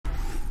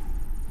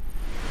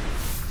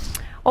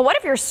Well, what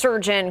if your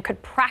surgeon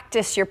could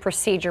practice your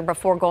procedure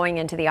before going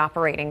into the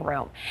operating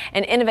room?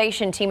 An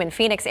innovation team in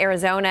Phoenix,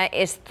 Arizona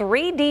is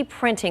 3D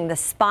printing the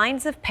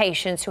spines of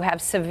patients who have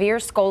severe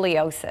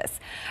scoliosis.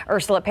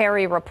 Ursula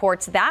Perry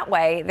reports that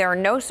way there are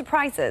no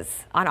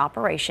surprises on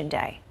Operation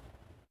Day.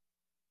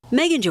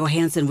 Megan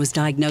Johansson was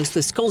diagnosed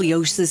with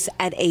scoliosis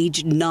at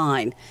age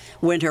 9.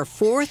 When her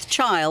fourth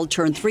child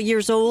turned 3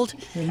 years old,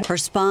 her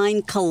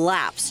spine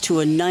collapsed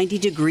to a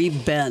 90-degree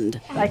bend.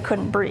 I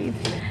couldn't breathe,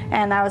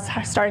 and I was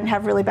starting to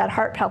have really bad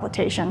heart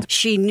palpitations.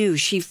 She knew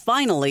she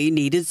finally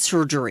needed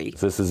surgery.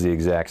 This is the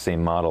exact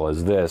same model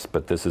as this,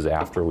 but this is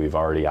after we've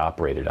already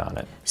operated on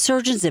it.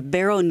 Surgeons at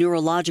Barrow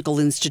Neurological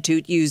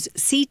Institute use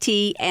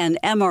CT and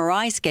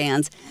MRI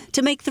scans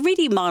to make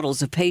 3D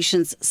models of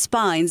patients'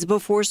 spines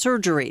before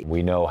surgery.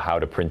 We know how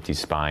to print these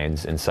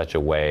spines in such a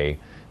way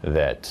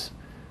that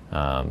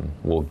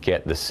we'll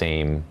get the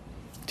same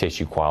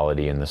tissue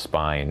quality in the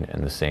spine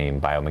and the same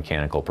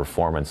biomechanical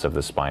performance of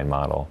the spine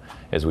model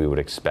as we would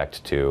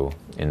expect to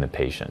in the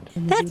patient.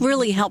 That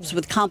really helps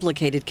with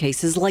complicated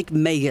cases like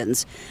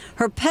Megan's.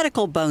 Her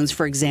pedicle bones,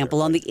 for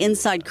example, on the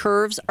inside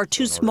curves are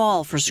too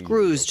small for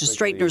screws to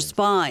straighten her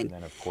spine.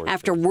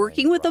 After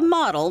working with the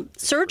model,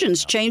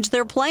 surgeons changed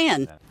their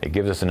plan. It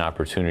gives us an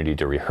opportunity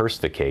to rehearse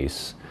the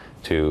case,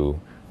 to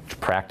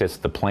practice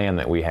the plan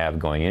that we have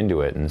going into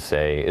it and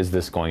say, is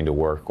this going to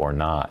work or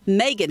not?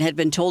 Megan had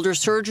been told her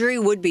surgery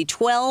would be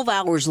 12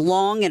 hours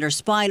long and her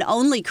spine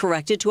only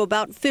corrected to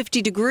about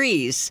 50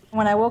 degrees.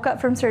 When I woke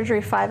up from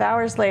surgery 5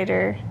 hours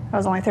later, I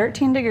was only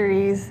 13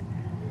 degrees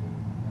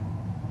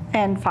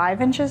and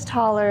 5 inches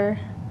taller,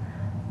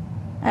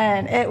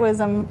 and it was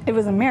a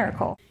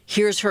miracle.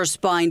 Here's her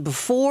spine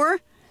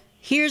before.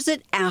 Here's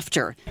it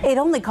after. It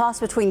only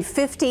costs between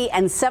 $50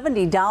 and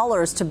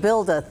 $70 to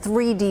build a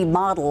 3D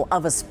model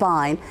of a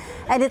spine.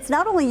 And it's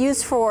not only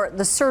used for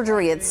the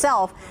surgery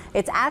itself,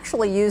 it's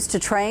actually used to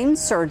train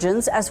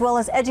surgeons as well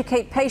as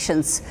educate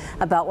patients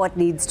about what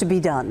needs to be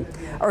done.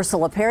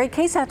 Ursula Perry,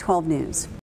 KSAT 12 News.